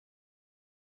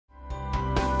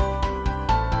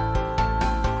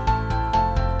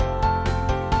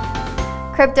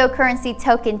cryptocurrency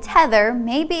token Tether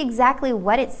may be exactly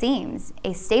what it seems,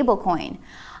 a stablecoin.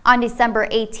 On December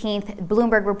 18th,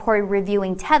 Bloomberg reported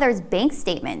reviewing Tether's bank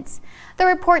statements. The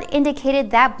report indicated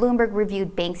that Bloomberg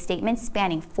reviewed bank statements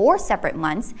spanning 4 separate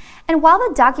months, and while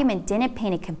the document didn't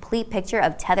paint a complete picture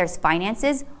of Tether's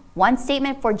finances, one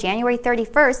statement for January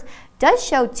 31st does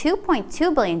show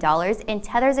 $2.2 billion in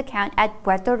Tether's account at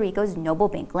Puerto Rico's Noble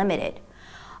Bank Limited.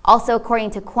 Also,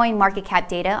 according to CoinMarketCap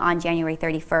data on January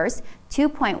 31st,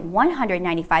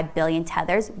 2.195 billion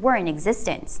Tethers were in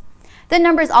existence. The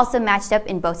numbers also matched up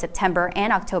in both September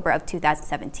and October of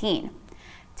 2017.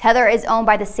 Tether is owned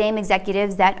by the same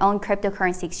executives that own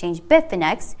cryptocurrency exchange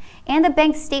Bitfinex, and the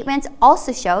bank statements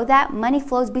also show that money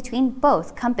flows between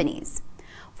both companies.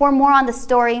 For more on the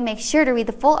story, make sure to read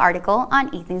the full article on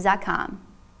ETHNews.com.